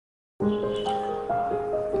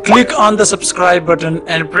Click on the subscribe button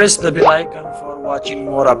and press the bell icon for watching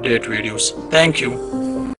more update videos. Thank you.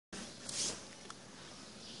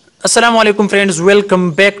 Assalamu alaikum friends,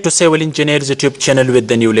 welcome back to Civil Engineers YouTube channel with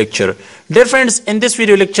the new lecture. Dear friends, in this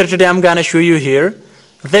video lecture today I'm gonna show you here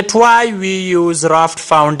that why we use Raft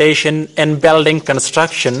foundation in building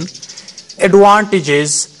construction,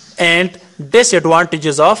 advantages and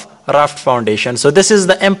disadvantages of Raft foundation. So this is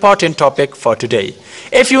the important topic for today.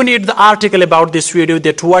 If you need the article about this video,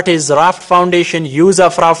 that what is Raft foundation, use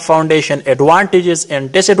of Raft foundation, advantages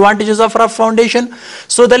and disadvantages of Raft foundation,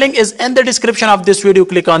 so the link is in the description of this video.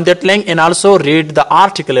 Click on that link and also read the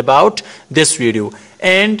article about this video,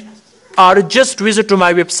 and or just visit to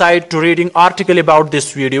my website to reading article about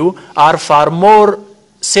this video, or for more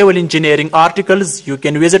civil engineering articles you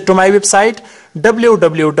can visit to my website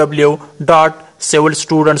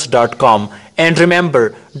www.civilstudents.com. and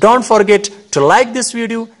remember, don't forget to like this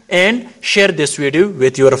video and share this video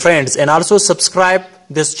with your friends, and also subscribe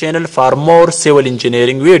this channel for more civil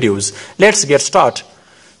engineering videos. Let's get started.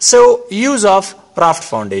 So, use of Raft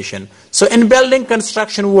foundation. So in building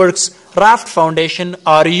construction works, Raft foundation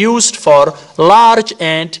are used for large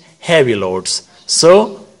and heavy loads.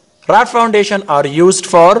 So Raft foundation are used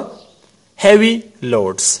for heavy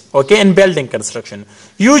loads, okay, in building construction.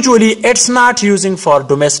 Usually it's not using for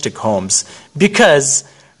domestic homes because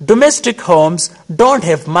domestic homes don't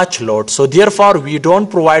have much load, so therefore we don't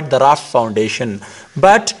provide the Raft foundation,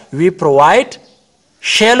 but we provide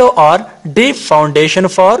shallow or deep foundation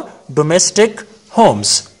for domestic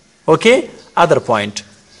homes. Okay, other point,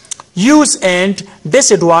 use and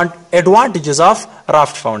disadvantages of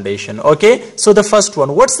Raft foundation. Okay, so the first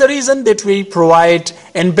one, what's the reason that we provide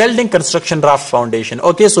in building construction Raft foundation?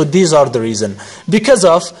 Okay, so these are the reason. Because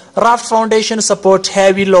of Raft foundation support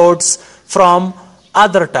heavy loads from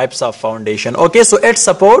other types of foundation. Okay, so it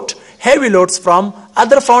support heavy loads from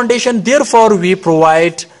other foundation, therefore we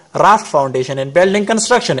provide Raft foundation in building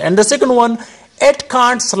construction. And the second one, it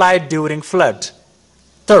can't slide during flood.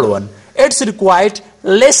 Third one, it's required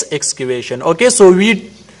less excavation. Okay, so we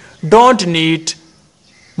don't need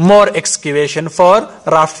more excavation for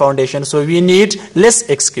Raft foundation, so we need less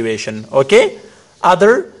excavation. Okay,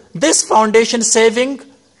 this foundation saving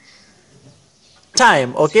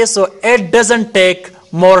time. Okay, so it doesn't take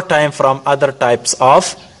more time from other types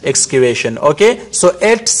of excavation. Okay, so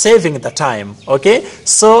it's saving the time. Okay,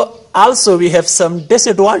 so also we have some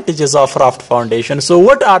disadvantages of Raft foundation. So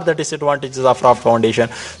what are the disadvantages of Raft foundation?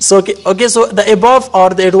 So okay, so the above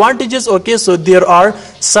are the advantages. Okay, so there are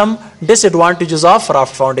some disadvantages of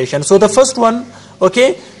Raft foundation. So the first one,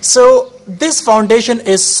 okay, so this foundation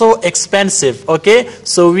is so expensive. Okay,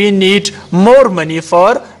 so we need more money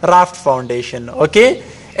for Raft foundation. Okay,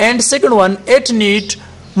 and second one, it need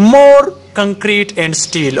more concrete and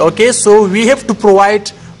steel. Okay, so we have to provide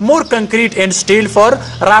more concrete and steel for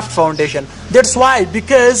Raft foundation. That's why,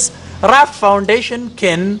 because Raft foundation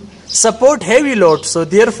can support heavy load, so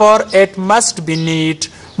therefore it must be need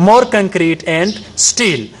more concrete and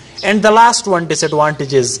steel. And the last one,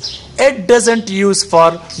 disadvantages, it doesn't use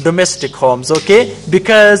for domestic homes. Okay,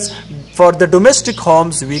 because for the domestic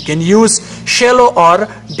homes we can use shallow or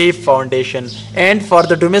deep foundation, and for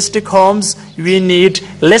the domestic homes we need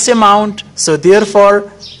less amount, so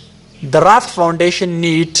therefore the Raft foundation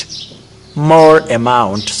need more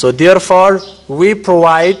amount, so therefore we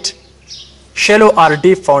provide shallow or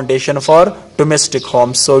deep foundation for domestic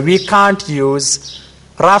homes, so we can't use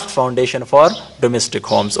Raft foundation for domestic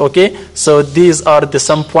homes. Okay, so these are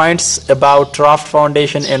some points about Raft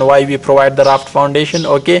foundation and why we provide the Raft foundation.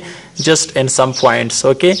 Okay, just in some points.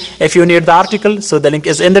 Okay, if you need the article, so the link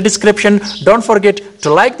is in the description. Don't forget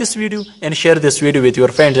to like this video and share this video with your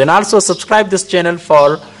friends, and also subscribe this channel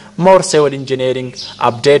for more civil engineering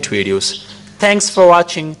update videos. Thanks for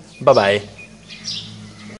watching. Bye bye.